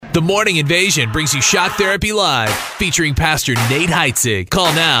The Morning Invasion brings you Shock Therapy Live, featuring Pastor Nate Heitzig. Call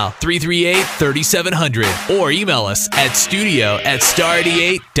now, 338-3700, or email us at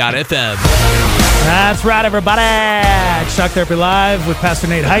studio@star88.fm. That's right, everybody. Shock Therapy Live with Pastor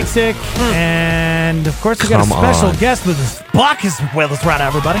Nate Heitzig. And, of course, we got a special guest with us. Buck is with us right now,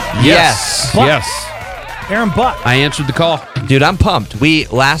 everybody. Yes. Buck. Yes. Aaron Buck. I answered the call. Dude, I'm pumped.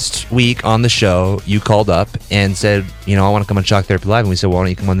 Last week on the show, you called up and said, I want to come on Shock Therapy Live. And we said, well, why don't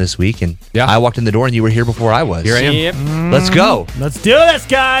you come on this week? And I walked in the door and you were here before I was. Here I am. Yep. Let's go. Let's do this,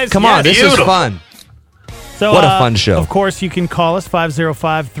 guys. Come on. This is fun. So, what a fun show. Of course, you can call us,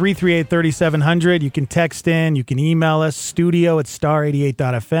 505-338-3700. You can text in. You can email us,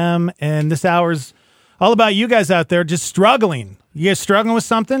 studio@star88.fm. And this hour's all about you guys out there just struggling. You guys struggling with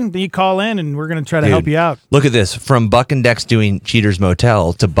something? You call in, and we're going to try to help you out. Look at this. From Buck and Dex doing Cheaters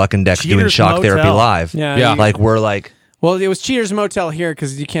Motel to Buck and Dex doing Shock Therapy Live. Yeah. Like, we're like... Well, it was Cheaters Motel here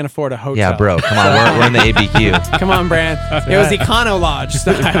because you can't afford a hotel. Yeah, bro. Come on. We're in the ABQ. Come on, Brand. It was Econo Lodge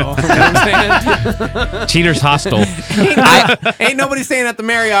style. You know what I'm saying? Cheaters Hostel. Ain't nobody staying at the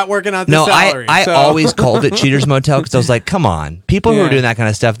Marriott working out the No, salary. I always called it Cheaters Motel because I was like, come on. People who are doing that kind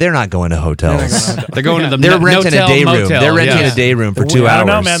of stuff, they're not going to hotels. They're going to the They're renting a day room. motel. They're renting a day room for 2 hours. I don't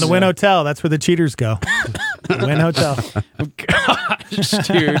know, man. The Wynn Hotel. That's where the cheaters go. The Wynn Hotel. Gosh,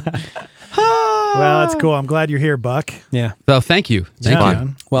 dude. Well, that's cool. I'm glad you're here, Buck. Yeah. So thank you. Thank you.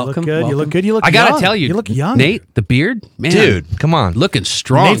 Man. Welcome. You look good. You look I young. got to tell you. You look young. Nate, the beard, man. Dude, come on. Looking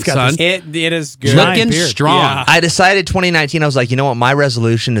strong, Nate's got son. this- It is good. Looking beard. strong. Yeah. I decided 2019, I was like, you know what? My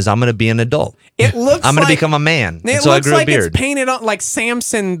resolution is I'm going to be an adult. It looks I'm going to like- become a man. It And so I looks grew like a beard. it's painted on like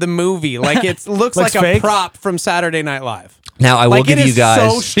Samson the movie. Like it looks Looks like fake? a prop from Saturday Night Live. Now, I will Like, give it you is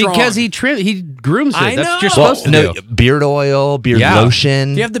guys... so strong. Because he grooms it. I That's what you're know. supposed to do. beard oil, beard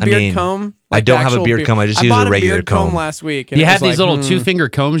lotion. Do you have the beard comb? I Like don't the have a actual beard comb. I just use bought a regular beard comb comb. last week. and You it have was these like, little two-finger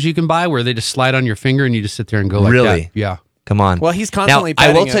combs you can buy where they just slide on your finger and you just sit there and go like Really? that. Yeah. Come on. Well, he's constantly Now, I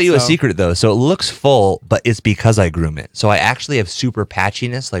will petting tell it, you a so- secret, though. So it looks full, but it's because I groom it. So I actually have super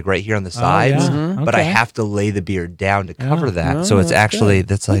patchiness, like right here on the sides, yeah. but I Okay. have to lay the beard down to cover that. So it's actually,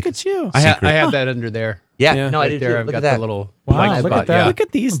 that's like... Look at you. I Secret. have that under there. Yeah, Yeah. no, I Right did there. too. I've Look got at that. the little Wow, white look spot. at that. Yeah. Look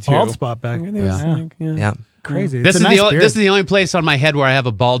at these two. Bald spot back. Look at these. Yeah. Yeah. Crazy. This It's is a nice the beard. this is the only place on my head where I have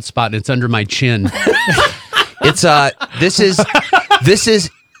a bald spot, and it's under my chin. It's, this is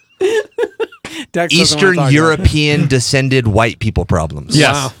Dex doesn't Eastern wanna talk about it. European descended white people problems.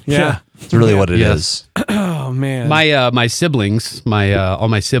 Yes. Wow. Yeah. It's really what it is. Yes. Oh man. My siblings, all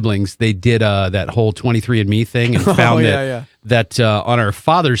my siblings, they did that whole 23andMe thing and found that on our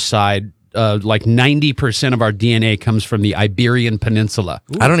father's side, like 90% of our DNA comes from the Iberian Peninsula.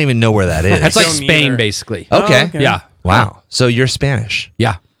 I don't even know where that is. That's like don't Spain, either. basically. Okay. okay. Yeah. Wow. So you're Spanish.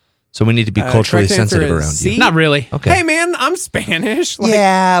 Yeah. So we need to be culturally correct answer sensitive is around C. you. Not really. Okay. Hey man, I'm Spanish. Like,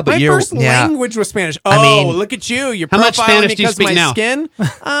 Yeah, but my you're- first yeah. language was Spanish. Oh, I mean- look at you. You're How much profiling Spanish me do you because speak my now? skin.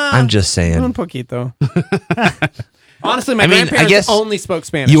 I'm just saying. Un poquito. Honestly, my I mean, I grandparents guess only spoke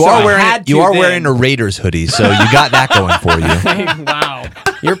Spanish. You so are I wearing had to you are then. wearing a Raiders hoodie, so you got that going for you. Wow,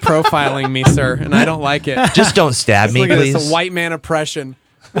 you're profiling me, sir, and I don't like it. Just don't stab me, Look at this, please. a white man oppression.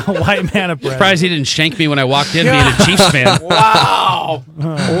 White man of bread. Surprised he didn't shank me when I walked in being a Chiefs fan. Wow,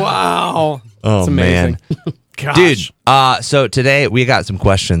 wow. Oh It's amazing. man, Gosh. dude. So today we got some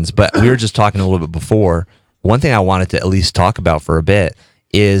questions, but we were just talking a little bit before. One thing I wanted to at least talk about for a bit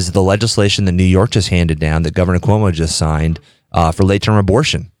is the legislation that New York just handed down, that Governor Cuomo just signed for late-term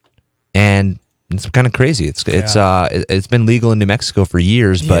abortion, and it's kind of crazy. It's been legal in New Mexico for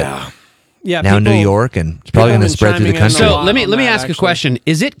years, but Yeah, now people, New York, and it's probably going to been spread through the chiming in country. a So lot let me on that, ask a actually. question.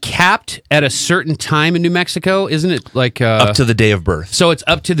 Is it capped at a certain time in New Mexico? Isn't it like up to the day of birth. so it's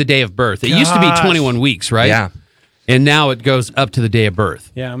up to the day of birth? It used to be Gosh. 21 weeks, right? Yeah. And now it goes up to the day of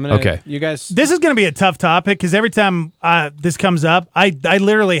birth. Yeah, I'm gonna. Okay. You guys. This is going to be a tough topic because every time this comes up, I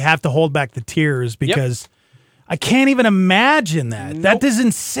literally have to hold back the tears because I can't even imagine that. That is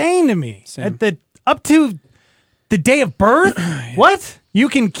insane to me. Up to the day of birth? What? You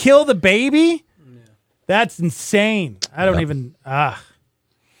can kill the baby? That's insane. I don't even.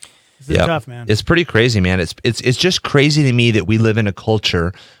 This is Yep. tough, man. It's pretty crazy, man. It's just crazy to me that we live in a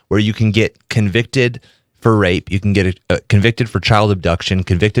culture where you can get convicted for rape, you can get convicted for child abduction,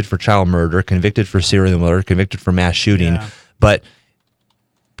 convicted for child murder, convicted for serial murder, convicted for mass shooting, but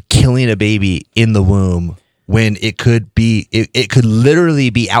killing a baby in the womb when it could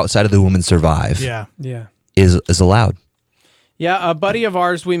literally be outside of the womb and survive Yeah. is allowed. Yeah, a buddy of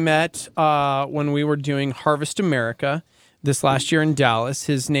ours we met when we were doing Harvest America this last year in Dallas.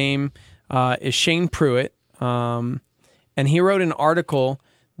 His name is Shane Pruitt, and he wrote an article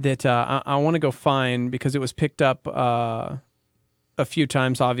that I want to go find because it was picked up a a few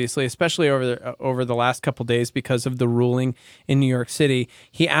times, obviously, especially over the last couple days because of the ruling in New York City.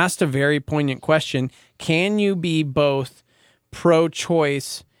 He asked a very poignant question: can you be both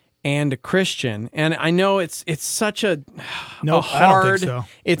pro-choice and a Christian? And I know it's such a Nope, I don't think so.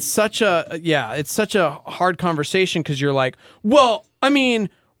 it's such a hard conversation, because you're like, well, I mean,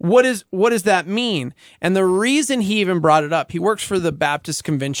 what does that mean? And the reason he even brought it up, he works for the Baptist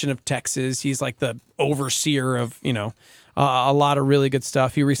Convention of Texas. He's like the overseer of, a lot of really good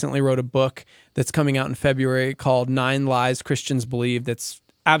stuff. He recently wrote a book that's coming out in February called 9 Lies Christians Believe. That's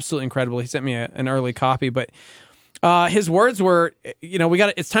absolutely incredible. He sent me an early copy, but his words were,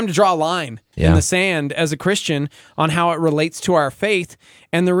 it's time to draw a line in the sand as a Christian on how it relates to our faith.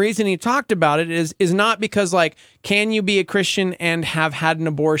 And the reason he talked about it is not because, like, can you be a Christian and have had an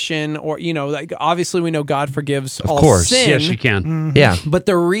abortion, or, like, obviously we know God forgives all sin. Yes, you can. Mm-hmm. Yeah. But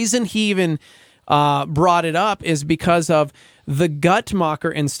the reason he even brought it up is because of the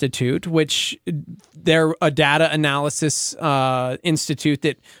Guttmacher Institute, which they're a data analysis institute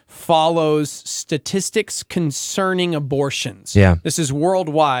that follows statistics concerning abortions. Yeah. This is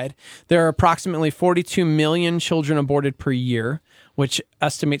worldwide. There are approximately 42 million children aborted per year, which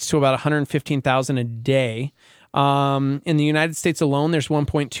estimates to about 115,000 a day. In the United States alone, there's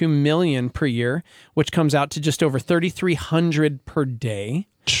 1.2 million per year, which comes out to just over 3,300 per day.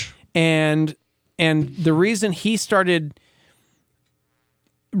 And the reason he started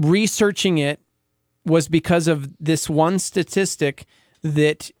researching it was because of this one statistic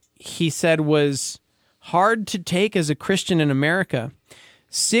that he said was hard to take as a Christian in America.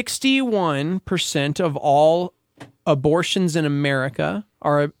 61% of all abortions in America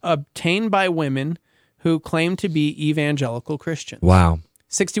are obtained by women who claim to be evangelical Christians. Wow.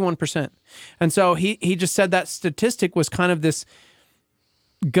 61%. And so he just said that statistic was kind of this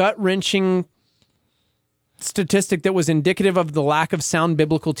gut-wrenching statistic that was indicative of the lack of sound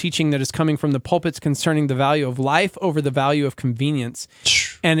biblical teaching that is coming from the pulpits concerning the value of life over the value of convenience.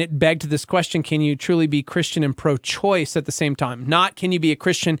 And it begged this question: can you truly be Christian and pro-choice at the same time? Not can you be a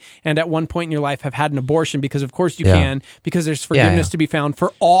Christian and at one point in your life have had an abortion, because of course you can, because there's forgiveness to be found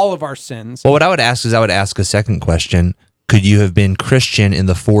for all of our sins. Well, what I would ask is, I would ask a second question. Could you have been Christian in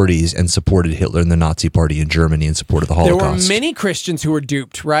the 40s and supported Hitler and the Nazi Party in Germany and supported the Holocaust? There were many Christians who were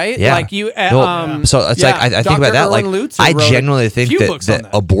duped, right? Yeah. Like you. So it's like, I think about that. Like, I genuinely think that that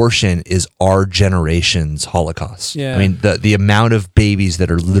abortion is our generation's Holocaust. Yeah. I mean, the amount of babies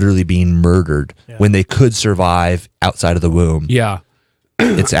that are literally being murdered when they could survive outside of the womb. Yeah.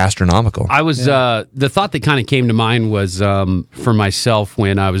 It's astronomical. I was the thought that kind of came to mind was for myself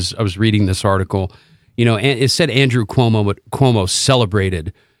when I was reading this article. And it said Andrew Cuomo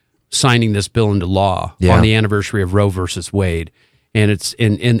celebrated signing this bill into law on the anniversary of Roe versus Wade, and it's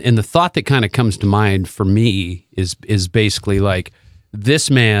and the thought that kind of comes to mind for me is basically like, this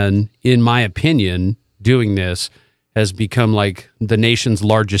man, in my opinion, doing this has become like the nation's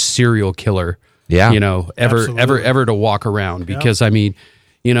largest serial killer. Yeah, ever to walk around, because I mean,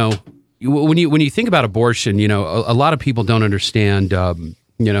 when you think about abortion, a lot of people don't understand,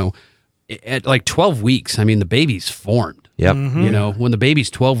 at like 12 weeks, I mean, the baby's formed. Yep. When the baby's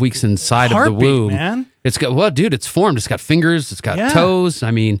 12 weeks inside of the womb, man. It's formed. It's got fingers. It's got toes.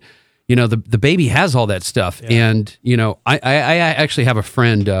 I mean, the baby has all that stuff. Yeah. And, I actually have a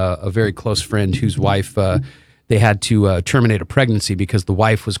friend, a very close friend, whose wife, they had to terminate a pregnancy because the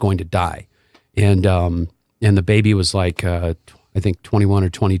wife was going to die. And the baby was like, I think 21 or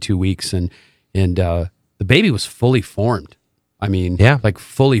 22 weeks. And the baby was fully formed. I mean, like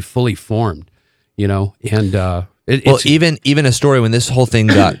fully formed, and even a story when this whole thing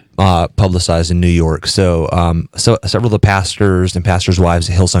got publicized in New York. So several of the pastors and pastors' wives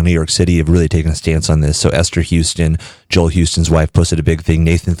at Hillsong, New York City have really taken a stance on this. So Esther Houston, Joel Houston's wife, posted a big thing.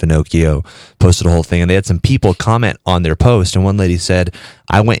 Nathan Finocchio posted a whole thing, and they had some people comment on their post. And one lady said,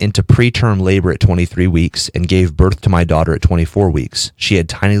 "I went into preterm labor at 23 weeks and gave birth to my daughter at 24 weeks. She had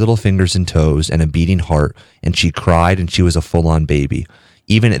tiny little fingers and toes and a beating heart, and she cried, and she was a full-on baby.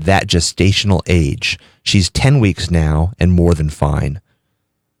 Even at that gestational age, she's 10 weeks now and more than fine."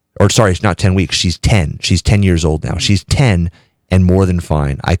 Or sorry, it's not 10 weeks. She's 10. She's 10 years old now. She's 10 and more than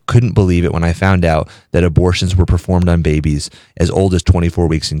fine. I couldn't believe it when I found out that abortions were performed on babies as old as 24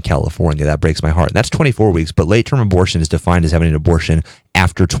 weeks in California. That breaks my heart. That's 24 weeks, but late-term abortion is defined as having an abortion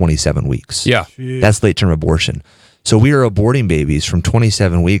after 27 weeks. Yeah. That's late-term abortion. So we are aborting babies from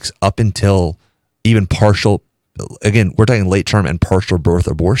 27 weeks up until even partial. Again, we're talking late-term and partial birth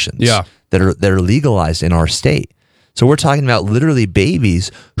abortions that are legalized in our state. So we're talking about literally babies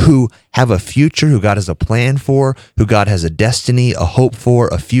who have a future, who God has a plan for, who God has a destiny, a hope for,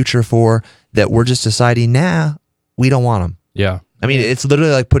 a future for, that we're just deciding, we don't want them. Yeah. I mean, it's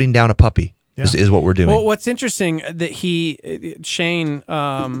literally like putting down a puppy is what we're doing. Well, what's interesting that Shane,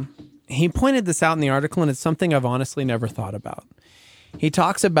 he pointed this out in the article, and it's something I've honestly never thought about. He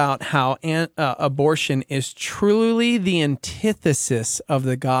talks about how abortion is truly the antithesis of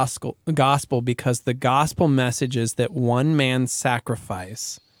the gospel because the gospel message is that one man's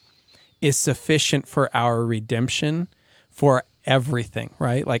sacrifice is sufficient for our redemption, for everything,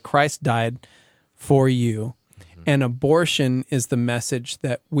 right? Like Christ died for you. And abortion is the message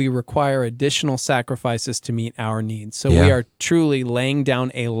that we require additional sacrifices to meet our needs. So we are truly laying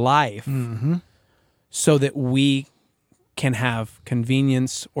down a life so that we can have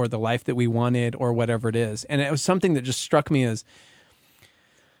convenience or the life that we wanted or whatever it is. And it was something that just struck me as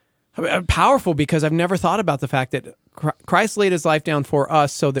powerful because I've never thought about the fact that Christ laid his life down for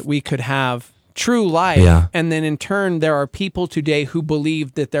us so that we could have true life. Yeah. And then in turn, there are people today who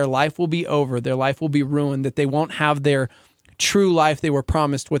believe that their life will be over, their life will be ruined, that they won't have their true life they were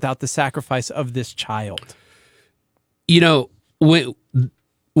promised without the sacrifice of this child. You know,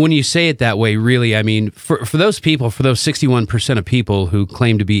 when you say it that way, really, I mean, for those people, for those 61% of people who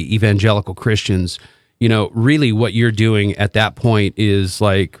claim to be evangelical Christians, you know, really what you're doing at that point is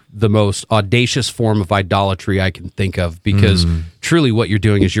like the most audacious form of idolatry I can think of, because truly what you're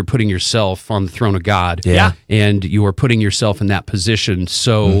doing is you're putting yourself on the throne of God. Yeah. And you are putting yourself in that position.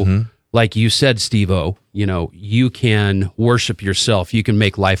 So like you said, Steve-O, you know, you can worship yourself. You can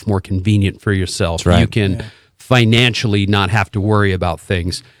make life more convenient for yourself. Right. You can financially not have to worry about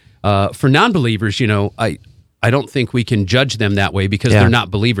things. For non-believers, you know, I don't think we can judge them that way because they're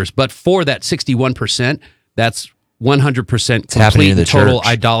not believers. But for that 61%, that's 100% complete and total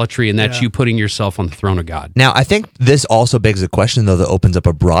idolatry, and that's you putting yourself on the throne of God. Now, I think this also begs a question, though, that opens up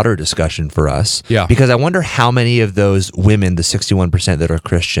a broader discussion for us. Yeah. Because I wonder how many of those women, the 61% that are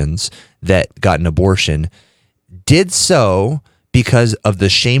Christians that got an abortion, did so because of the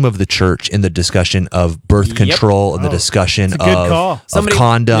shame of the church in the discussion of birth control and the discussion of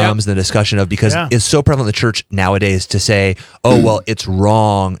condoms and the discussion of, because it's so prevalent in the church nowadays to say, oh, well, it's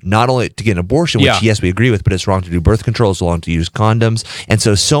wrong not only to get an abortion, which yes, we agree with, but it's wrong to do birth control, it's wrong to use condoms. And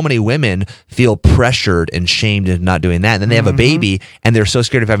so many women feel pressured and shamed into not doing that. And then they have a baby and they're so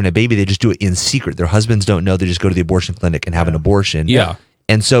scared of having a baby, they just do it in secret. Their husbands don't know, they just go to the abortion clinic and have an abortion. Yeah.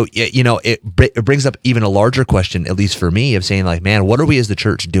 And so, you know, it brings up even a larger question, at least for me, of saying like, man, what are we as the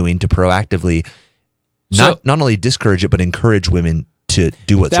church doing to proactively not only discourage it, but encourage women to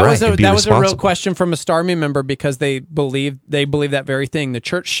do what's right and be responsible? That was a real question from a Star Me member, because they believe that very thing. The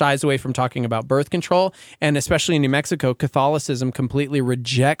church shies away from talking about birth control, and especially in New Mexico, Catholicism completely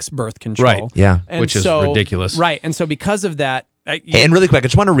rejects birth control. Right. Yeah. And which is ridiculous. Right. And so because of that... And really quick, I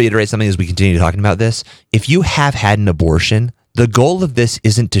just want to reiterate something as we continue talking about this. If you have had an abortion, the goal of this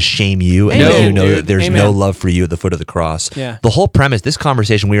isn't to shame you and let you know that there's no love for you at the foot of the cross. Yeah. The whole premise, this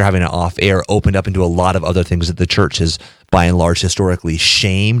conversation we were having off air, opened up into a lot of other things that the church has, by and large, historically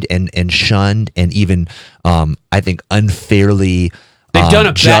shamed and shunned, and even, I think, unfairly They've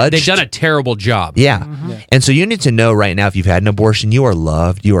done a terrible job. Yeah. And so you need to know right now, if you've had an abortion, you are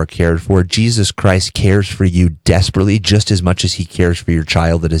loved, you are cared for. Jesus Christ cares for you desperately, just as much as he cares for your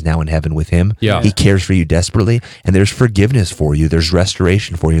child that is now in heaven with him. Yeah. He cares for you desperately, and there's forgiveness for you, there's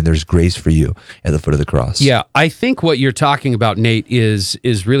restoration for you, and there's grace for you at the foot of the cross. Yeah, I think what you're talking about, Nate, is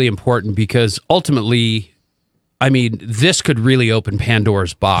really important, because ultimately, I mean, this could really open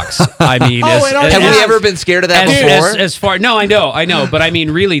Pandora's box. I mean, have we ever been scared of that before? No, I know, but I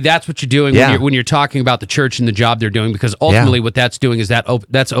mean, really, that's what you're doing when you're talking about the church and the job they're doing, because ultimately, what that's doing is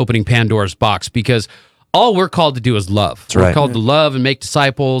that's opening Pandora's box, because all we're called to do is love. We're called to love and make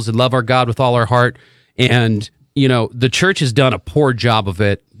disciples and love our God with all our heart. And you know, the church has done a poor job of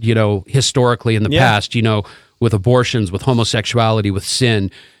it, you know, historically in the past, you know, with abortions, with homosexuality, with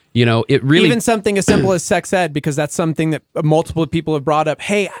sin. You know, it really... Even something as simple as sex ed, because that's something that multiple people have brought up.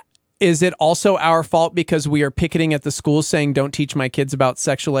 Hey, is it also our fault because we are picketing at the schools saying don't teach my kids about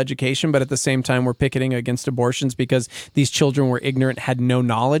sexual education, but at the same time we're picketing against abortions because these children were ignorant, had no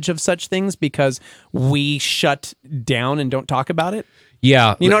knowledge of such things because we shut down and don't talk about it?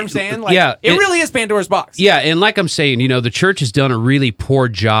 Yeah. You know what I'm saying? Like, yeah. It really is Pandora's box. Yeah, and like I'm saying, you know, the church has done a really poor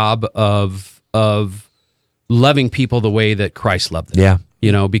job of loving people the way that Christ loved them. Yeah.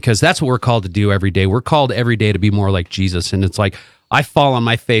 You know, because that's what we're called to do every day. We're called every day to be more like Jesus. And it's like, I fall on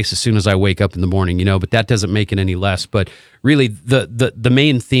my face as soon as I wake up in the morning, you know, but that doesn't make it any less. But really, the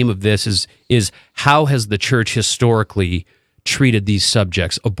main theme of this is how has the church historically treated these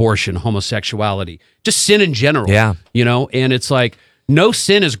subjects, abortion, homosexuality, just sin in general. Yeah. You know, and it's like, no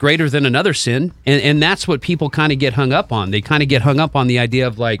sin is greater than another sin. And that's what people kind of get hung up on. They kind of get hung up on the idea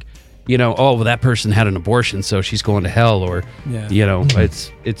of like, oh, well, that person had an abortion, so she's going to hell, or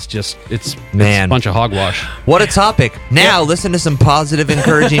it's Man. a bunch of hogwash. What a topic. Now listen to some positive,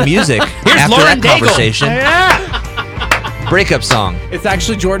 encouraging music after Lauren that Daigle. conversation. Breakup song. It's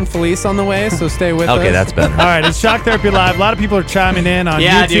actually Jordan Felice on the way, so stay with us. Okay, that's better. All right, it's Shock Therapy Live. A lot of people are chiming in on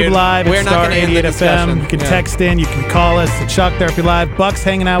Yeah, YouTube dude. Live We're at not Star gonna end the 88 FM. discussion. You can Yeah. text in. You can call us at Shock Therapy Live. Buck's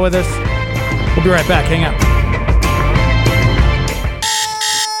hanging out with us. We'll be right back. Hang out.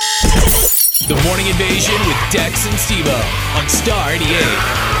 The Morning Invasion with Dex and Steve-O on Star 88.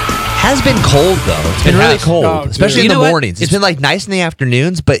 Has been cold though. It's been It really has. cold, Oh, dude. especially You in know the what? mornings. It's been like nice in the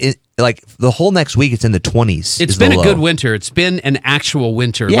afternoons, but like the whole next week it's in the 20s. It's is the been a low. good winter. It's been an actual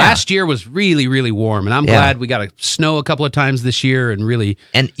winter. Yeah. Last year was really, really warm, and I'm Yeah. glad we got a snow a couple of times this year, and really,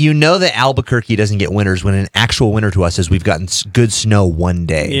 And you know that Albuquerque doesn't get winters when an actual winter to us is we've gotten good snow one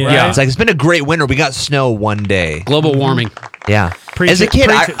day. Yeah. It's like it's been a great winter. We got snow one day. global warming. Yeah. Preach as a it, kid,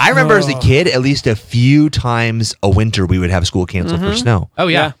 preach it. I remember as a kid, at least a few times a winter we would have school canceled for snow. Oh,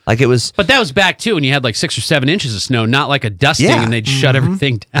 yeah. Like it was. But that was back, too, when you had like 6 or 7 inches of snow, not like a dusting, Yeah. and they'd shut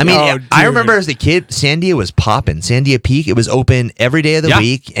everything down. I mean, Oh, I dude. remember as a kid, Sandia was popping. Sandia Peak, it was open every day of the Yeah.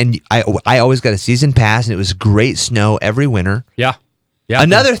 week, and I always got a season pass, and it was great snow every winter. Yeah. Yeah.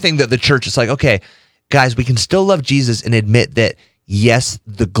 Another thing that the church is like, okay, guys, we can still love Jesus and admit that, yes,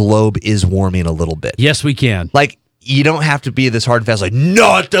 the globe is warming a little bit. Yes, we can. Like, you don't have to be this hard and fast, like,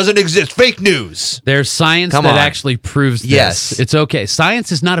 no, it doesn't exist. Fake news. There's science Come that on. actually proves this. Yes. It's okay.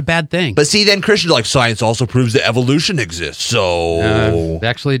 Science is not a bad thing. But see, then Christians are like, science also proves that evolution exists. So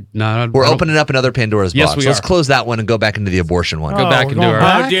Actually, no. we're opening up another Pandora's Yes, box. we Let's are. close that one and go back into the abortion one. Go back we're and do going our.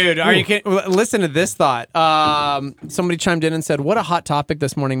 back? Oh, dude, are you kidding? Listen to this thought. Somebody chimed in and said, "What a hot topic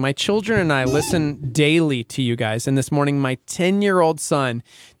this morning. My children and I listen daily to you guys, and this morning my 10-year-old son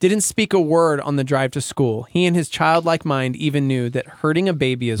didn't speak a word on the drive to school. He and his childlike mind even knew that hurting a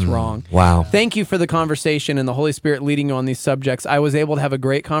baby is wrong. Wow. Thank you for the conversation and the Holy Spirit leading you on these subjects. I was able to have a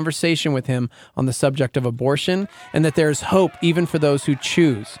great conversation with him on the subject of abortion and that there's hope even for those who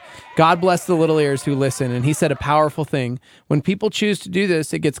choose. God bless the little ears who listen." And he said a powerful thing. When people choose to do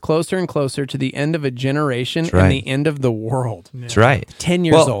this, it gets closer and closer to the end of a generation right. and the end of the world. That's right. 10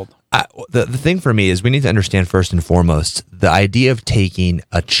 years old. The thing for me is we need to understand first and foremost the idea of taking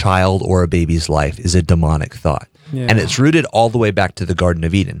a child or a baby's life is a demonic thought. Yeah. And it's rooted all the way back to the Garden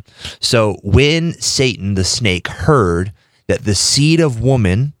of Eden. So when Satan, the snake, heard that the seed of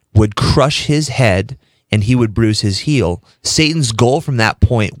woman would crush his head and he would bruise his heel, Satan's goal from that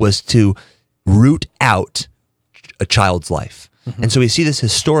point was to root out a child's life. And so we see this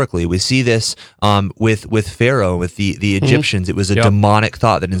historically. We see this with Pharaoh, with the Egyptians. It was a demonic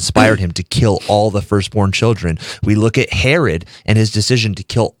thought that inspired him to kill all the firstborn children. We look at Herod and his decision to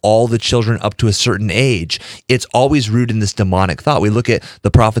kill all the children up to a certain age. It's always rooted in this demonic thought. We look at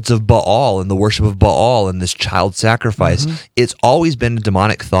the prophets of Baal and the worship of Baal and this child sacrifice. It's always been a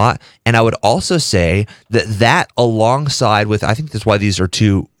demonic thought. And I would also say that alongside with, I think that's why these are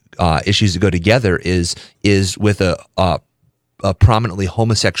two issues that go together, is with a prominently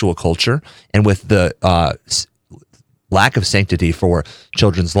homosexual culture and with the lack of sanctity for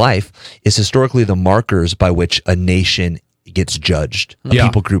children's life is historically the markers by which a nation gets judged, a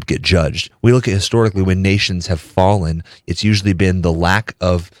people group get judged. We look at historically when nations have fallen, it's usually been the lack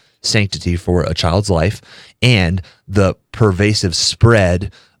of sanctity for a child's life and the pervasive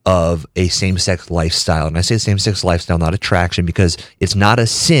spread of a same-sex lifestyle. And I say same-sex lifestyle, not attraction, because it's not a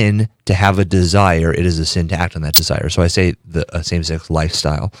sin to have a desire. It is a sin to act on that desire. So I say a same-sex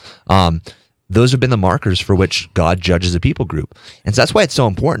lifestyle. Those have been the markers for which God judges a people group. And so that's why it's so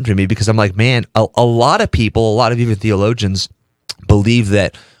important to me, because I'm like, man, a lot of people, a lot of even theologians believe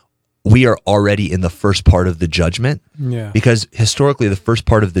that we are already in the first part of the judgment. Yeah. Because historically, the first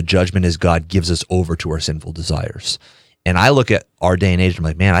part of the judgment is God gives us over to our sinful desires. And I look at our day and age, I'm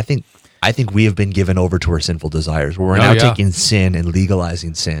like, man, I think we have been given over to our sinful desires. Where we're now taking sin and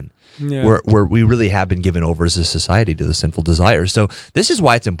legalizing sin. Yeah. Where we really have been given over as a society to the sinful desires. So this is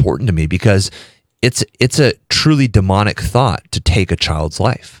why it's important to me, because it's a truly demonic thought to take a child's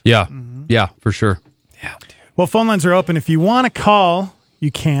life. Yeah. Yeah, for sure. Well, phone lines are open. If you want to call,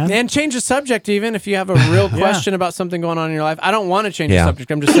 you can. And change the subject even if you have a real question about something going on in your life. I don't want to change the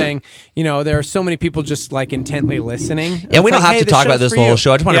subject. I'm just saying, there are so many people just like intently listening. And we don't have to talk about this the whole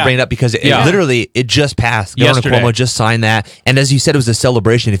show. I just want to bring it up because it literally just passed. Governor Yesterday. Cuomo just signed that. And as you said, it was a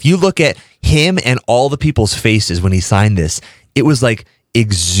celebration. If you look at him and all the people's faces when he signed this, it was like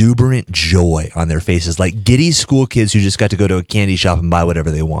exuberant joy on their faces, like giddy school kids who just got to go to a candy shop and buy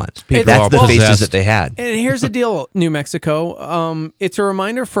whatever they want. That's the faces that they had. And here's the deal, New Mexico. It's a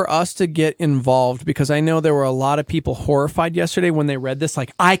reminder for us to get involved, because I know there were a lot of people horrified yesterday when they read this.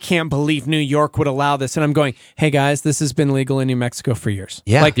 Like, I can't believe New York would allow this. And I'm going, hey guys, this has been legal in New Mexico for years.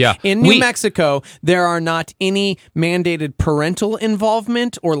 Yeah. Like, in New Mexico, there are not any mandated parental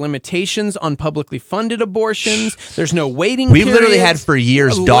involvement or limitations on publicly funded abortions. There's no waiting We've periods. literally had for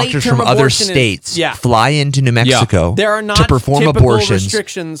years doctors from other states fly into New Mexico There are not to perform abortions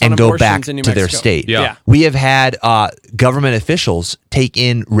restrictions and on go abortions back in New to their Mexico. state. Yeah. We have had government officials take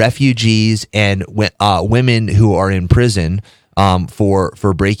in refugees and women who are in prison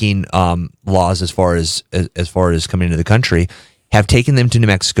for breaking laws as far as coming into the country, have taken them to New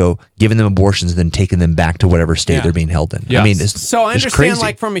Mexico, given them abortions, and then taken them back to whatever state they're being held in. I mean, so I understand, crazy.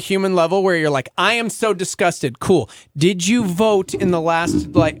 like, from a human level, where you're like, I am so disgusted. Cool. Did you vote in the last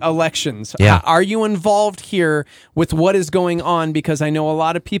elections? Yeah. Are you involved here with what is going on? Because I know a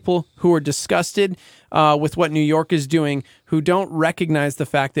lot of people who are disgusted with what New York is doing, who don't recognize the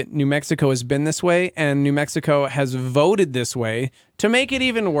fact that New Mexico has been this way, and New Mexico has voted this way to make it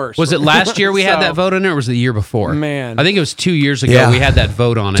even worse. Was it last year we had that vote on it, or was it the year before? Man, I think it was 2 years ago we had that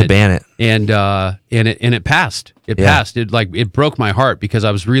vote on to ban it, and it passed. It passed. It broke my heart, because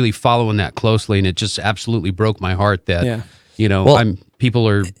I was really following that closely, and it just absolutely broke my heart that people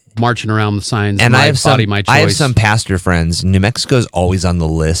are marching around with signs. And my body, my choice. I have some pastor friends. New Mexico is always on the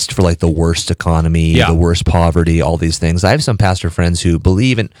list for like the worst economy, the worst poverty, all these things. I have some pastor friends who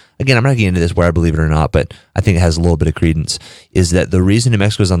believe, and again, I'm not getting into this where I believe it or not, but I think it has a little bit of credence, is that the reason New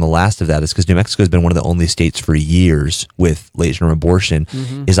Mexico is on the last of that is because New Mexico has been one of the only states for years with late-term abortion.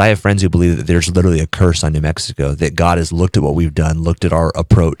 Is I have friends who believe that there's literally a curse on New Mexico, that God has looked at what we've done, looked at our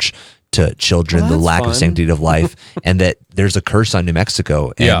approach to children, the lack of sanctity of life, and that there's a curse on New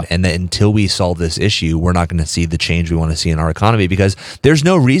Mexico, and that until we solve this issue, we're not going to see the change we want to see in our economy, because there's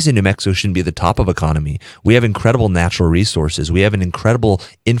no reason New Mexico shouldn't be at the top of economy. We have incredible natural resources. We have an incredible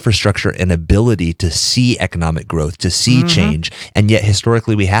infrastructure and ability to see economic growth, to see change, and yet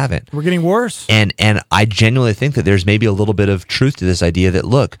historically we haven't. We're getting worse. And I genuinely think that there's maybe a little bit of truth to this idea that,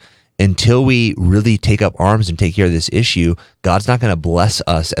 look, until we really take up arms and take care of this issue, God's not going to bless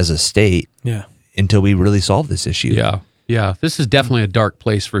us as a state until we really solve this issue. Yeah. This is definitely a dark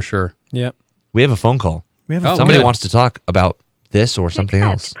place for sure. Yep. We have a phone call. Somebody wants to talk about this or something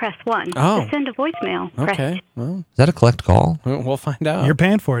else. Press 1. Oh. To send a voicemail, Okay. Well, Is that a collect call? we'll find out. You're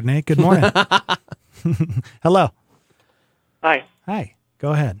paying for it, Nate. Good morning. Hello. Hi. Hi.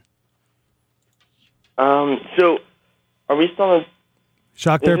 Go ahead. So, are we still on?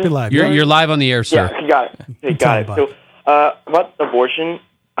 Shock Therapy Live. You're live on the air, sir. Yeah, got it. Okay, got it. So, about abortion,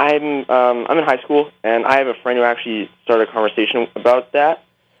 I'm in high school, and I have a friend who actually started a conversation about that,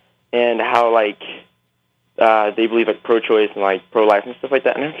 and how they believe pro-choice and pro-life and stuff like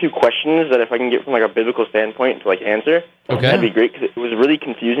that. And I have a few questions that if I can get from a biblical standpoint to answer, that'd be great, because it was really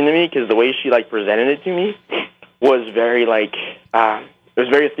confusing to me, because the way she presented it to me was very it was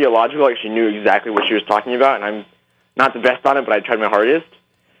very theological. She knew exactly what she was talking about, and I'm not the best on it, but I tried my hardest.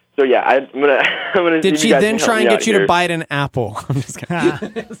 So yeah, I'm gonna. Did she then try and get you to bite an apple? I'm just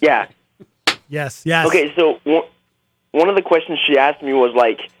kidding. Yeah. Yes. Okay, so one of the questions she asked me was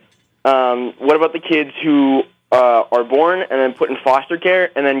what about the kids who are born and then put in foster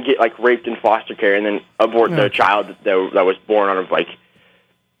care and then get raped in foster care and then abort the child that was born out of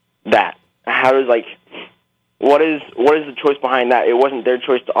that? How does what is the choice behind that? It wasn't their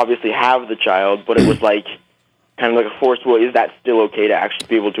choice to obviously have the child, but it was kind of a forced will. Is that still okay to actually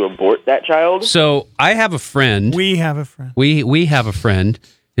be able to abort that child? So I have a friend. We have a friend. We have a friend.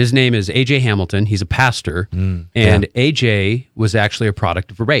 His name is AJ Hamilton. He's a pastor, and AJ was actually a product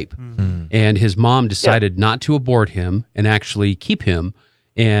of a rape. And his mom decided not to abort him and actually keep him.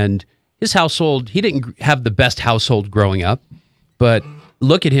 And his household, he didn't have the best household growing up, but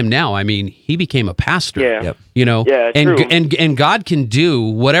look at him now. I mean, he became a pastor. Yeah. And God can do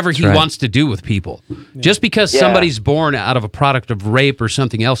whatever he wants to do with people. Just because somebody's born out of a product of rape or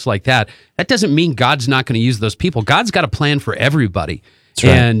something else like that, that doesn't mean God's not going to use those people. God's got a plan for everybody.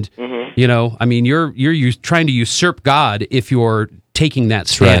 And I mean, you're trying to usurp God if you're taking that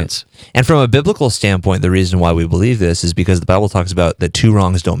stance. Right. And from a biblical standpoint, the reason why we believe this is because the Bible talks about that 2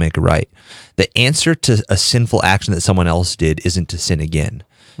 wrongs don't make a right. The answer to a sinful action that someone else did isn't to sin again.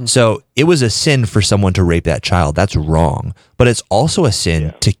 So it was a sin for someone to rape that child. That's wrong. But it's also a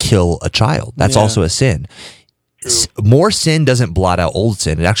sin to kill a child. That's also a sin. more sin doesn't blot out old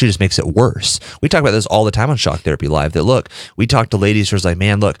sin. It actually just makes it worse. We talk about this all the time on Shock Therapy Live, that look, we talk to ladies who's like,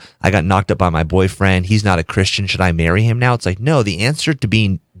 man, look, I got knocked up by my boyfriend. He's not a Christian. Should I marry him now? It's like, no, the answer to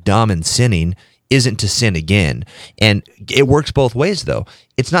being dumb and sinning isn't to sin again. And it works both ways, though.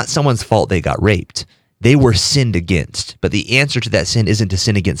 It's not someone's fault they got raped. They were sinned against, but the answer to that sin isn't to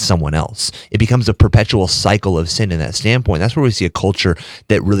sin against someone else. It becomes a perpetual cycle of sin in that standpoint. That's where we see a culture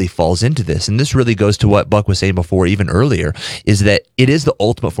that really falls into this. And this really goes to what Buck was saying before, even earlier, is that it is the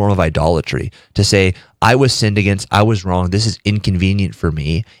ultimate form of idolatry to say, I was sinned against, I was wrong, this is inconvenient for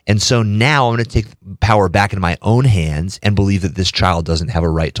me, and so now I'm going to take power back into my own hands and believe that this child doesn't have a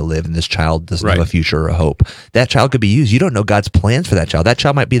right to live and this child doesn't have a future or a hope. That child could be used. You don't know God's plans for that child. That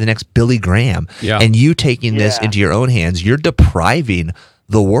child might be the next Billy Graham. Yeah. And you taking this into your own hands, you're depriving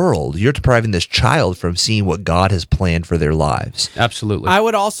the world. You're depriving this child from seeing what God has planned for their lives. Absolutely. I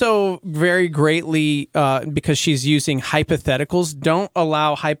would also very greatly, because she's using hypotheticals, don't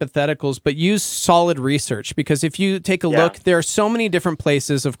allow hypotheticals, but use solid research. Because if you take a look, there are so many different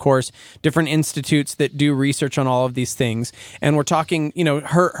places, of course, different institutes that do research on all of these things. And we're talking,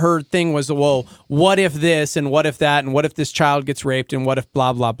 her thing was, well, what if this and what if that and what if this child gets raped and what if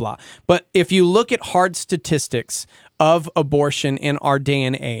blah, blah, blah. But if you look at hard statistics of abortion in our day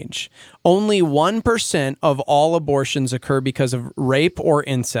and age, only 1% of all abortions occur because of rape or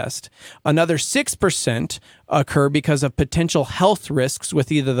incest. Another 6% occur because of potential health risks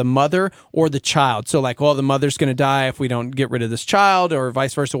with either the mother or the child. So like, well, the mother's going to die if we don't get rid of this child, or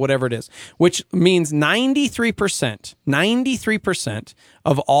vice versa, whatever it is, which means 93%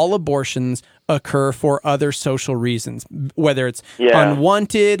 of all abortions occur for other social reasons, whether it's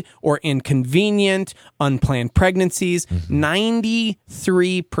unwanted or inconvenient, unplanned pregnancies,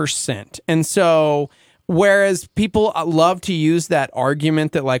 93%. And so, whereas people love to use that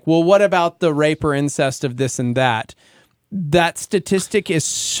argument that like, well, what about the rape or incest of this and that? That statistic is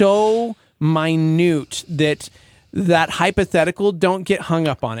so minute that hypothetical, don't get hung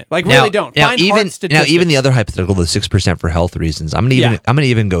up on it. Like, really don't. Find hard statistics. Now, even the other hypothetical, the 6% for health reasons, I'm gonna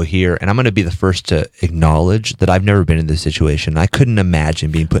even go here, and I'm gonna be the first to acknowledge that I've never been in this situation. I couldn't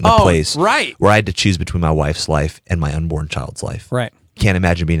imagine being put in a place where I had to choose between my wife's life and my unborn child's life. Right. Can't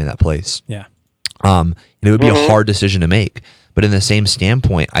imagine being in that place. Yeah. And it would be a hard decision to make. But in the same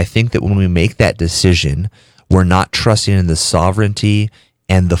standpoint, I think that when we make that decision, we're not trusting in the sovereignty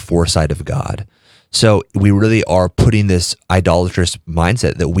and the foresight of God. So we really are putting this idolatrous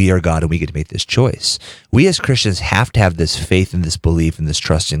mindset that we are God and we get to make this choice. We as Christians have to have this faith and this belief and this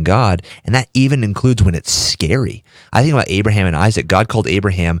trust in God, and that even includes when it's scary. I think about Abraham and Isaac. God called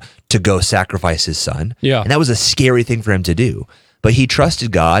Abraham to go sacrifice his son, and that was a scary thing for him to do. But he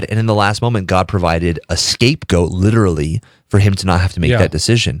trusted God, and in the last moment, God provided a scapegoat, literally, for him to not have to make that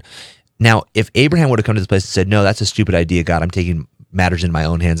decision. Now, if Abraham would have come to this place and said, no, that's a stupid idea, God, I'm taking matters in my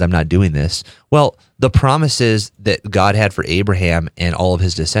own hands, I'm not doing this. Well, the promises that God had for Abraham and all of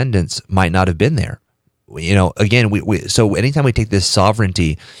his descendants might not have been there. Again, so anytime we take this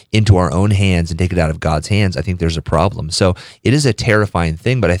sovereignty into our own hands and take it out of God's hands, I think there's a problem. So it is a terrifying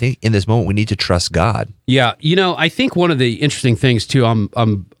thing, but I think in this moment we need to trust God. Yeah, I think one of the interesting things too,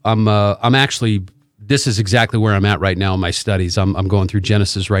 I'm actually, this is exactly where I'm at right now in my studies. I'm going through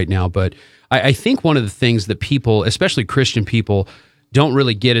Genesis right now, but I think one of the things that people, especially Christian people, don't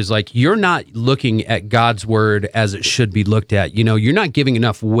really get is like, you're not looking at God's word as it should be looked at. You're not giving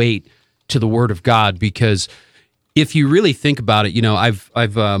enough weight to the word of God, because if you really think about it, I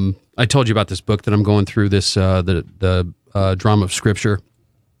told you about this book that I'm going through, this the drama of Scripture,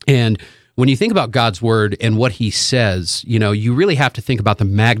 and when you think about God's word and what He says, you really have to think about the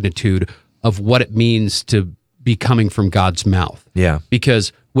magnitude of what it means to be coming from God's mouth. Yeah,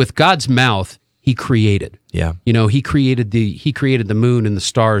 because with God's mouth, He created. Yeah, He created the moon and the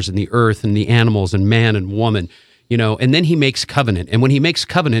stars and the earth and the animals and man and woman. And then He makes covenant. And when He makes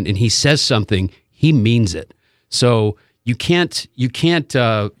covenant and He says something, He means it. So you can't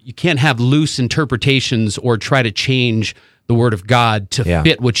have loose interpretations or try to change the word of God to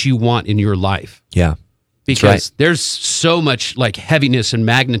fit what you want in your life. Yeah. Because there's so much like heaviness and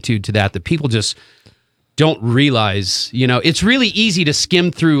magnitude to that people just don't realize. It's really easy to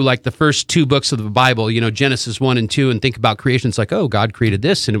skim through like the first two books of the Bible, Genesis 1 and 2, and think about creation. It's like, oh, God created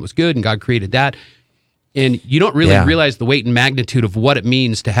this and it was good, and God created that. And you don't really realize the weight and magnitude of what it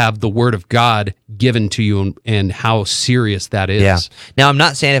means to have the word of God given to you and how serious that is. Yeah. Now, I'm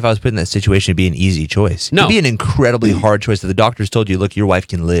not saying if I was put in that situation, it'd be an easy choice. No. It'd be an incredibly hard choice that the doctors told you, look, your wife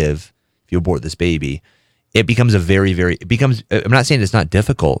can live if you abort this baby. It becomes I'm not saying it's not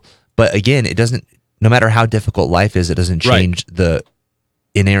difficult, but again, it doesn't, no matter how difficult life is, it doesn't change the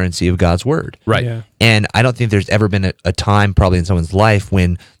inerrancy of God's word. Right. Yeah. And I don't think there's ever been a time probably in someone's life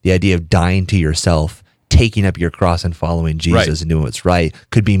when the idea of dying to yourself, taking up your cross and following Jesus Right. and doing what's right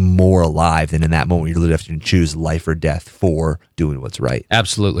could be more alive than in that moment where you literally have to choose life or death for doing what's right.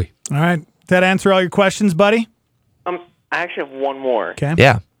 Absolutely. All right. Did that answer all your questions, buddy? I actually have one more. Okay.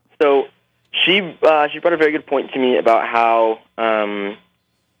 Yeah. So she brought a very good point to me about how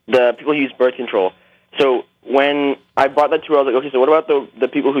the people who use birth control. So when I brought that to her, I was like, okay, so what about the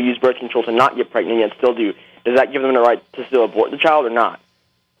people who use birth control to not get pregnant yet still do? Does that give them the right to still abort the child or not?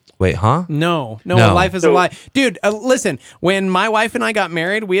 Wait, huh? No, No. life is a lie. Dude, listen, when my wife and I got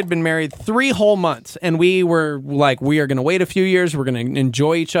married, we had been married 3 whole months, and we were like, we are going to wait a few years. We're going to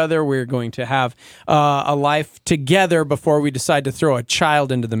enjoy each other. We're going to have a life together before we decide to throw a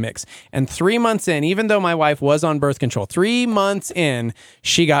child into the mix. And 3 months in, even though my wife was on birth control, 3 months in,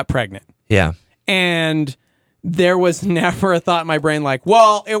 she got pregnant. Yeah. And there was never a thought in my brain like,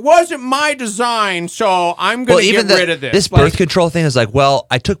 well, it wasn't my design, so I'm going to get rid of this. This birth control thing is like, well,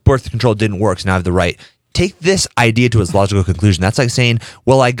 I took birth control, it didn't work, so now I have the right. Take this idea to its logical conclusion. That's like saying,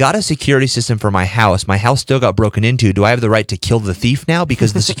 well, I got a security system for my house still got broken into. Do I have the right to kill the thief now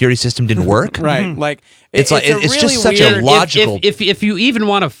because the security system didn't work? Right. Like, It's like it's really just such weird, a logical. If you even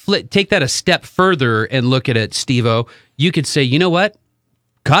want to take that a step further and look at it, Steve-O, you could say, you know what?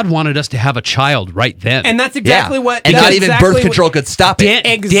 God wanted us to have a child right then. And that's exactly what... And that's not even exactly birth control could stop it.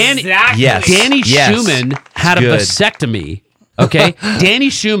 Exactly. Danny Yes. Schumann had a Good. vasectomy. Okay?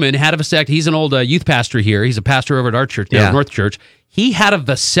 Danny Schumann had a vasectomy. He's an old youth pastor here. He's a pastor over at our church, Yeah. North Church. He had a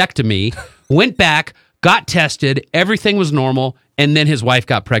vasectomy, went back, got tested, everything was normal, and then his wife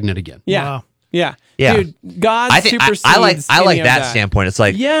got pregnant again. Yeah. Wow. Yeah. Yeah. Dude, God I think supersedes I like any of that standpoint. It's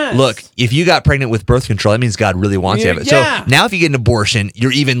like, Yes. look, if you got pregnant with birth control, that means God really wants you to have it. Yeah. So now if you get an abortion,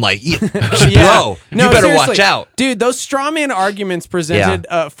 you're even like, bro, No, you better seriously. watch out. Dude, those straw man arguments presented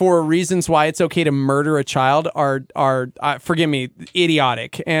for reasons why it's okay to murder a child are forgive me,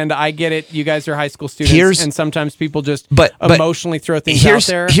 idiotic. And I get it. You guys are high school students, and sometimes people just but emotionally throw things out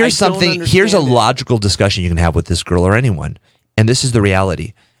there. Here's I don't something. Here's a understand it. logical discussion you can have with this girl or anyone, and this is the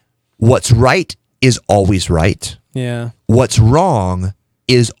reality. What's right is always right. Yeah. What's wrong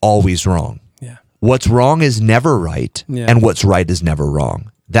is always wrong. Yeah. What's wrong is never right, Yeah. and what's right is never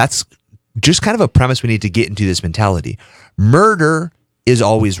wrong. That's just kind of a premise we need to get into this mentality. Murder is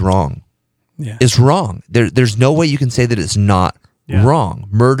always wrong. Yeah. It's wrong. There's no way you can say that it's not wrong.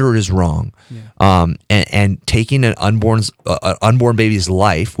 Murder is wrong. And taking an unborn baby's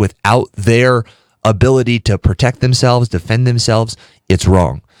life without their ability to protect themselves, defend themselves, it's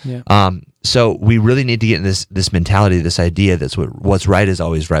wrong. Yeah. So we really need to get in this mentality, this idea that's what's right is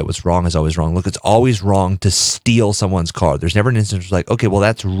always right, what's wrong is always wrong. Look, it's always wrong to steal someone's car. There's never an instance where it's like, okay, well,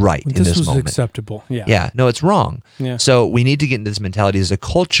 that's right in this was moment. acceptable. Yeah. Yeah, no, it's wrong. Yeah. So we need to get into this mentality as a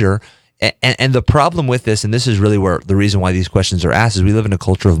culture. And the problem with this, and this is really where the reason why these questions are asked, is we live in a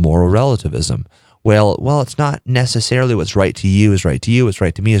culture of moral relativism. Well, it's not necessarily what's right to you is right to you, what's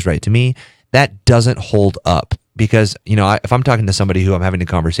right to me is right to me. That doesn't hold up. Because, if I'm talking to somebody who I'm having a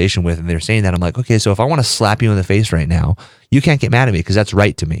conversation with and they're saying that, I'm like, okay, so if I want to slap you in the face right now, you can't get mad at me because that's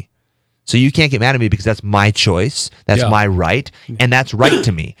right to me. So you can't get mad at me because that's my choice, that's my right, and that's right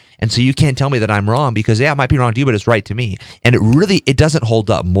to me. And so you can't tell me that I'm wrong because, it might be wrong to you, but it's right to me. And it doesn't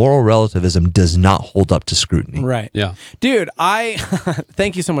hold up. Moral relativism does not hold up to scrutiny. Right. Yeah. Dude,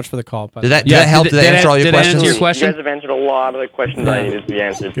 thank you so much for the call. Did that help? Did that answer all your questions? Answer your question? You guys have answered a lot of the questions I needed to be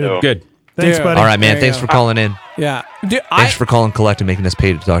answered. So. Good. Thanks, Dude. buddy. All right, man. There you Thanks go. for calling in. Yeah. Dude, Thanks for calling Collect and making us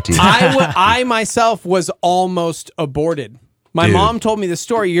pay to talk to you. I myself was almost aborted. My Dude. mom told me this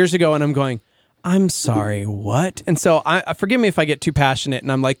story years ago, and I'm going, I'm sorry, what? And so forgive me if I get too passionate,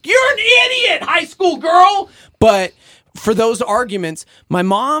 and I'm like, you're an idiot, high school girl. But for those arguments, my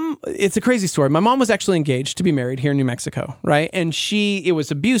mom, it's a crazy story. My mom was actually engaged to be married here in New Mexico, right? And it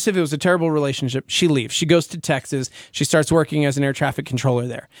was abusive. It was a terrible relationship. She leaves. She goes to Texas. She starts working as an air traffic controller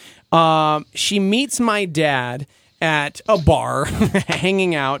there. She meets my dad at a bar,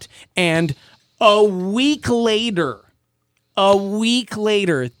 hanging out, and a week later,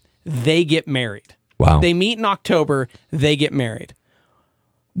 they get married. Wow. They meet in October, they get married.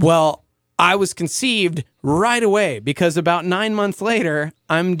 Well, I was conceived right away because about 9 months later,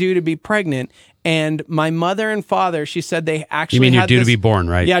 I'm due to be pregnant. And my mother and father, she said they actually You mean you're had due to this- be born,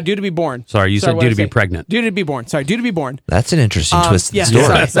 right? Yeah, due to be born. Sorry, you said what due did to I be say? pregnant. Due to be born. Sorry, due to be born. That's an interesting twist to the Yeah,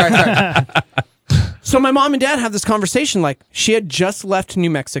 story. sorry. So my mom and dad have this conversation like she had just left New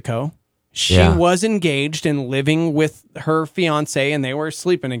Mexico. She Yeah. was engaged and living with her fiance and they were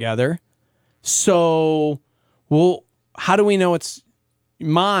sleeping together. So, well, how do we know it's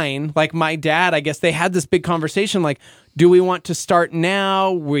mine? Like my dad, I guess they had this big conversation like, do we want to start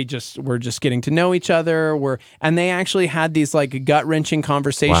now? We're just getting to know each other. And they actually had these like gut wrenching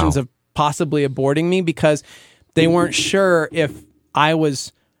conversations of possibly aborting me because they weren't sure if I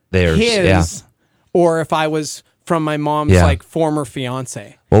was his or if I was from my mom's like former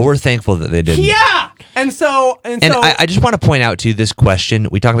fiance. Well, we're thankful that they didn't. Yeah. And I just want to point out to this question.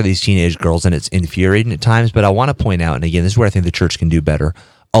 We talk about these teenage girls and it's infuriating at times, but I want to point out, and again, this is where I think the church can do better.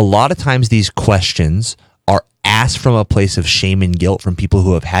 A lot of times these questions are asked from a place of shame and guilt from people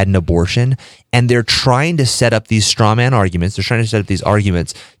who have had an abortion, and they're trying to set up these straw man arguments. They're trying to set up these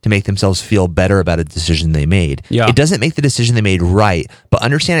arguments to make themselves feel better about a decision they made. Yeah. It doesn't make the decision they made right, but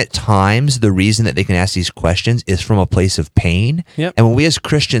understand at times the reason that they can ask these questions is from a place of pain. Yep. And when we as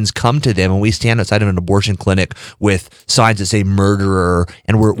Christians come to them and we stand outside of an abortion clinic with signs that say murderer,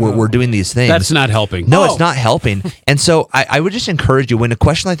 and we're doing these things. That's not helping. No, it's not helping. And so I would just encourage you, when a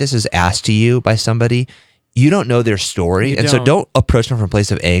question like this is asked to you by somebody, you don't know their story. So don't approach them from a place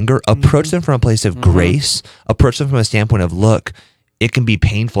of anger. Approach them from a place of grace. Approach them from a standpoint of, look, it can be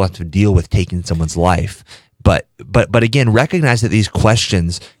painful to deal with taking someone's life. But again, recognize that these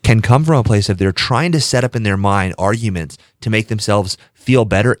questions can come from a place of they're trying to set up in their mind arguments to make themselves feel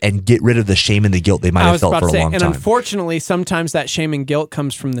better and get rid of the shame and the guilt they might have felt for a long time. And unfortunately, sometimes that shame and guilt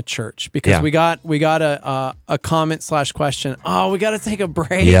comes from the church because we got a comment / question. Oh, we got to take a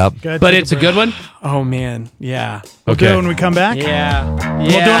break. Yep. But it's a good one. Oh man, yeah. We'll do it when we come back. Yeah. We'll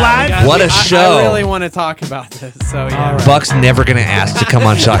do it live. What a show! I really want to talk about this. So yeah. Right. Buck's never going to ask to come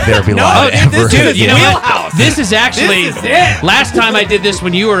on Shock Therapy Live ever. Dude, you know what? This is actually last time I did this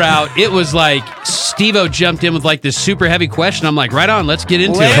when you were out. It was like Steve-O jumped in with like this super heavy question. I'm like, right on, let's get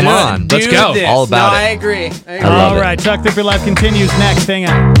into it. Come on, let's go. This. All about it. I agree. love All it. right, Shock Therapy Live continues next. Hang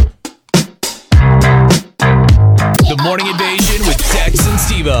on. The Morning Invasion with Tex and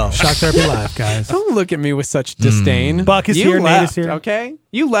Steve-O. Shock Therapy Live, guys. Don't look at me with such disdain. Buck is You here, Nate left, is here. Okay,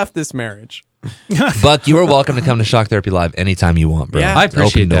 you left this marriage. Buck, you are welcome to come to Shock Therapy Live anytime you want, bro. Yeah. I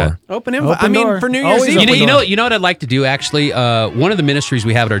appreciate Open that. door. Open invite. Open I mean, door. for New Year's Always Eve. open You door. know what I'd like to do actually? One of the ministries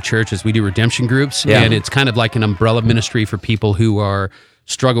we have at our church is we do redemption groups, Yeah. and it's kind of like an umbrella ministry for people who are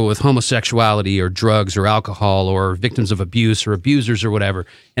struggle with homosexuality or drugs or alcohol or victims of abuse or abusers or whatever.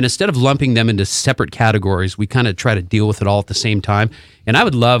 And instead of lumping them into separate categories, we kind of try to deal with it all at the same time. And I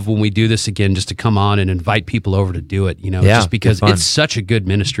would love when we do this again just to come on and invite people over to do it, Yeah, just because it's fun. it's such a good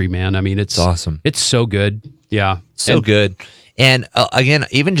ministry, man. I mean, it's awesome. It's so good. Yeah. So And- good. And again,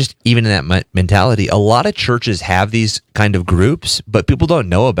 even in that mentality, a lot of churches have these kind of groups, but people don't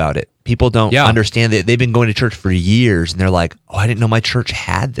know about it. People don't understand that they've been going to church for years, and they're like, "Oh, I didn't know my church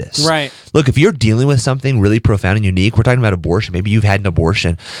had this." Right. Look, if you're dealing with something really profound and unique, we're talking about abortion. Maybe you've had an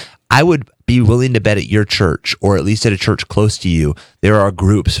abortion. I would be willing to bet at your church, or at least at a church close to you, there are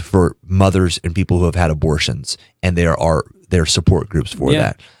groups for mothers and people who have had abortions, and there are support groups for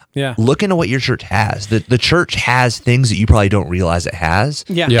that. Yeah. Look into what your church has. The church has things that you probably don't realize it has.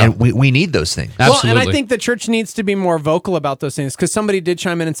 Yeah. And we need those things. Absolutely. Well, and I think the church needs to be more vocal about those things because somebody did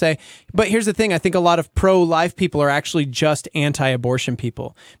chime in and say, but here's the thing. I think a lot of pro-life people are actually just anti-abortion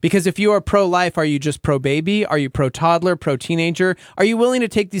people. Because if you are pro-life, are you just pro-baby? Are you pro-toddler, pro-teenager? Are you willing to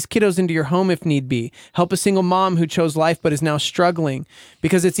take these kiddos into your home if need be? Help a single mom who chose life but is now struggling?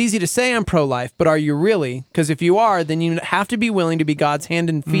 Because it's easy to say I'm pro-life, but are you really? Because if you are, then you have to be willing to be God's hand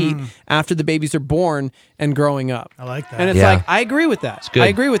and feet after the babies are born and growing up. I like that. And it's Yeah. like, I agree with that. good. I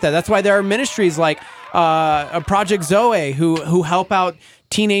agree with that. That's why there are ministries like Project Zoe who help out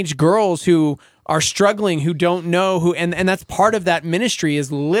teenage girls who are struggling, who don't know and that's part of that ministry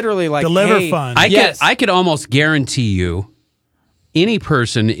is literally like Deliver hey, Fund. I could almost guarantee you any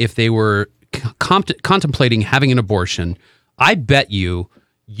person, if they were contemplating having an abortion, I bet you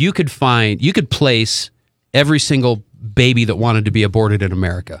could place every single baby that wanted to be aborted in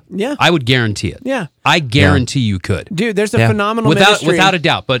America. Yeah. I would guarantee it. Yeah. I guarantee you could. Dude, there's a Yeah. phenomenal ministry. Without a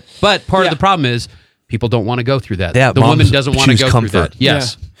doubt. But part Yeah. of the problem is people don't want to go through that. Yeah, the woman moms doesn't want to choose go comfort. through that.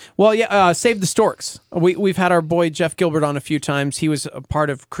 Yes. Yeah. Well, Save the Storks. We've had our boy Jeff Gilbert on a few times. He was a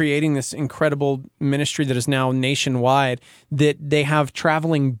part of creating this incredible ministry that is now nationwide, that they have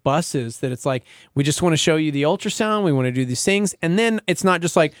traveling buses that it's like, we just want to show you the ultrasound. We want to do these things. And then it's not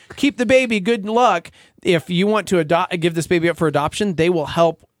just like, keep the baby, good luck. If you want to give this baby up for adoption, they will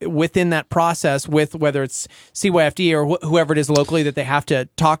help within that process with whether it's CYFD or whoever it is locally that they have to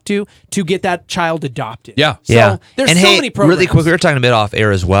talk to get that child adopted. Yeah. So there's and so hey, many programs. really quick, we were talking a bit off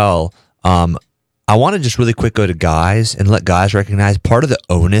air as well. I want to just really quick go to guys and let guys recognize part of the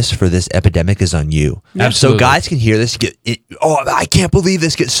onus for this epidemic is on you. Absolutely. So guys can hear this, I can't believe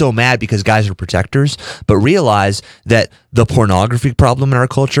this, get so mad because guys are protectors, but realize that the pornography problem in our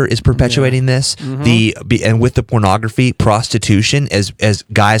culture is perpetuating this. And with the pornography, prostitution, as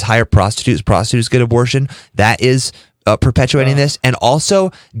guys hire prostitutes get abortion, that is perpetuating this. And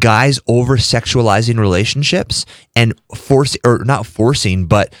also guys over sexualizing relationships and not forcing,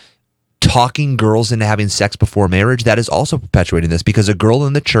 but talking girls into having sex before marriage, that is also perpetuating this, because a girl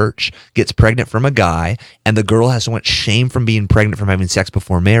in the church gets pregnant from a guy and the girl has so much shame from being pregnant from having sex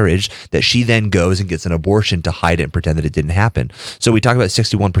before marriage that she then goes and gets an abortion to hide it and pretend that it didn't happen. So we talk about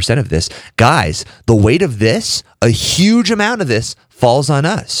 61% of this. Guys, the weight of this, a huge amount of this falls on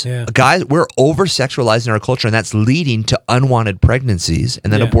us. Guys, we're over-sexualizing our culture, and that's leading to unwanted pregnancies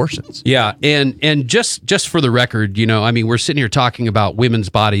and then abortions. Yeah, and just for the record, we're sitting here talking about women's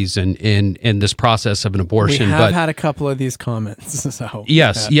bodies and this process of an abortion. We have had a couple of these comments. So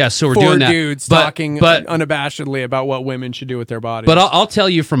yes, so we're four doing that. Dudes talking unabashedly about what women should do with their bodies. But I'll tell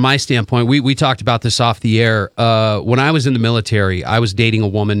you from my standpoint, we talked about this off the air. When I was in the military, I was dating a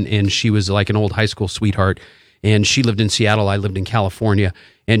woman, and she was like an old high school sweetheart. And she lived in Seattle. I lived in California.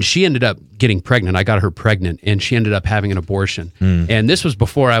 And she ended up getting pregnant. I got her pregnant, and she ended up having an abortion. And this was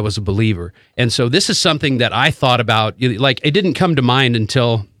before I was a believer. And so this is something that I thought about. Like, it didn't come to mind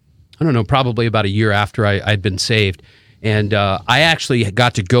until, I don't know, probably about a year after I'd been saved. And I actually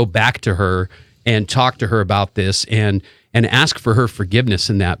got to go back to her and talk to her about this and ask for her forgiveness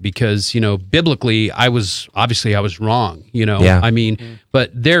in that, because, biblically, I was wrong, but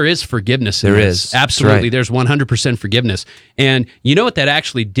there is forgiveness in this. Absolutely. Right. There's 100% forgiveness. And you know what that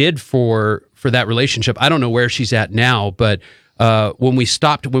actually did for that relationship? I don't know where she's at now, but when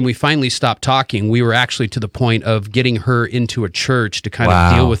we finally stopped talking, we were actually to the point of getting her into a church to kind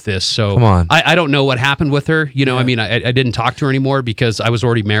of deal with this. So come on. I don't know what happened with her. I didn't talk to her anymore because I was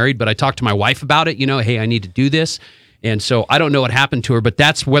already married, but I talked to my wife about it, hey, I need to do this. And so I don't know what happened to her, but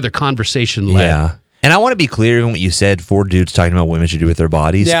that's where the conversation led. Yeah. And I want to be clear in what you said, 4 dudes talking about what women should do with their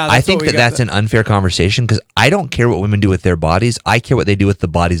bodies. Yeah, I think that's an unfair conversation, because I don't care what women do with their bodies. I care what they do with the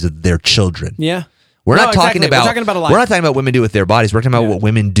bodies of their children. Yeah. We're not talking about what women do with their bodies. We're talking about what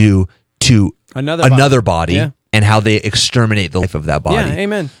women do to another body. And how they exterminate the life of that body. Yeah,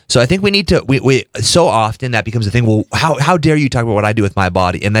 amen. So I think we need to, we so often that becomes a thing, well, how dare you talk about what I do with my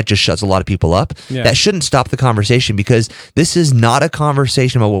body? And that just shuts a lot of people up. Yeah. That shouldn't stop the conversation, because this is not a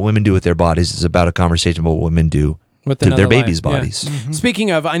conversation about what women do with their bodies. It's about a conversation about what women do with their babies' bodies. Yeah. Mm-hmm.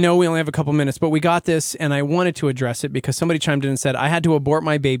 Speaking of, I know we only have a couple minutes, but we got this, and I wanted to address it because somebody chimed in and said, I had to abort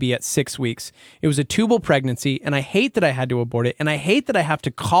my baby at 6 weeks. It was a tubal pregnancy, and I hate that I had to abort it, and I hate that I have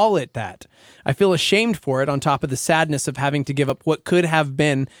to call it that. I feel ashamed for it, on top of the sadness of having to give up what could have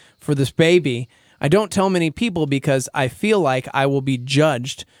been for this baby. I don't tell many people because I feel like I will be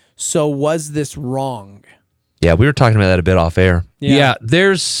judged. So was this wrong? Yeah, we were talking about that a bit off air. Yeah,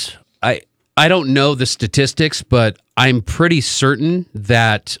 I don't know the statistics, but I'm pretty certain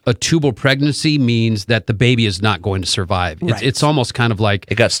that a tubal pregnancy means that the baby is not going to survive. Right. It's almost kind of like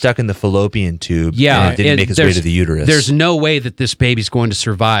it got stuck in the fallopian tube. Yeah, and it didn't make its way to the uterus. There's no way that this baby's going to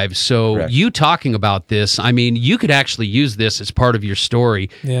survive. So correct. You talking about this, you could actually use this as part of your story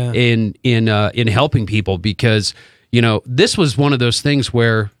in helping people, because this was one of those things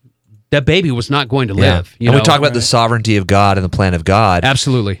where that baby was not going to live. And we talk about the sovereignty of God and the plan of God.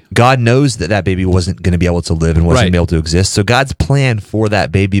 Absolutely. God knows that baby wasn't going to be able to live and wasn't going to be able to exist. So God's plan for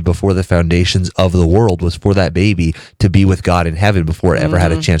that baby before the foundations of the world was for that baby to be with God in heaven before it ever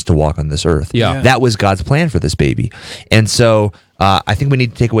had a chance to walk on this earth. Yeah. That was God's plan for this baby. And so I think we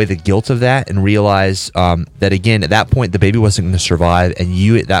need to take away the guilt of that and realize that, again, at that point, the baby wasn't going to survive, and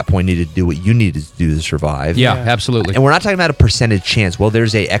you at that point needed to do what you needed to do to survive. Yeah, absolutely. And we're not talking about a percentage chance. Well,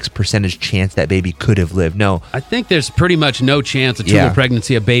 there's a X percentage chance that baby could have lived. No. I think there's pretty much no chance a tubal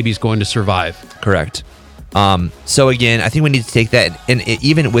pregnancy a baby's going to survive. Correct. So again, I think we need to take that, and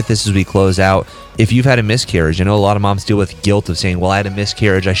even with this as we close out, if you've had a miscarriage, I know a lot of moms deal with guilt of saying, well, I had a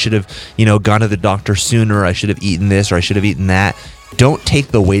miscarriage, I should have, gone to the doctor sooner, I should have eaten this, or I should have eaten that. Don't take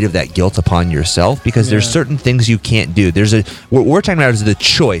the weight of that guilt upon yourself, because there's certain things you can't do. What we're talking about is the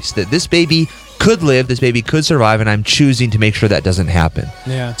choice that this baby could live, this baby could survive, and I'm choosing to make sure that doesn't happen.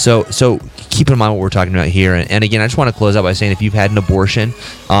 Yeah. So keep in mind what we're talking about here. And again, I just want to close out by saying, if you've had an abortion,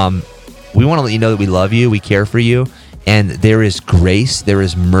 we want to let you know that we love you, we care for you, And there is grace, there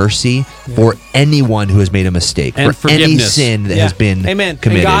is mercy for anyone who has made a mistake, and for any forgiveness. sin that has been Amen.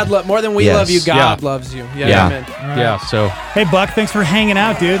 committed. And God more than we Yes. love you, God Yeah. loves you. Yeah. Amen. Yeah, so Hey, Buck, thanks for hanging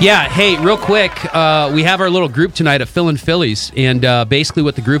out, dude. yeah, hey, real quick, we have our little group tonight at Philin' Phillies, and basically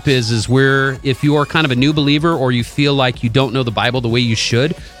what the group is we're, if you are kind of a new believer or you feel like you don't know the Bible the way you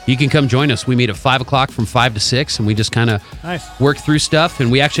should, you can come join us. We meet at 5 o'clock from 5 to 6, and we just kind of work through stuff.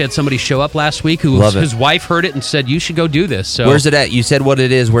 And we actually had somebody show up last week who his wife heard it and said, you should go do this. So Where's it at? You said what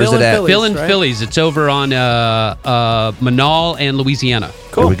it is. Where's Philin' it at? Phillies. Philin' right? Phillies. It's over on Manal and Louisiana.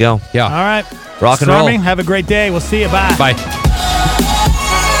 There we go. Yeah. All right. Rock and roll. Stormy, have a great day. We'll see you. Bye. Bye.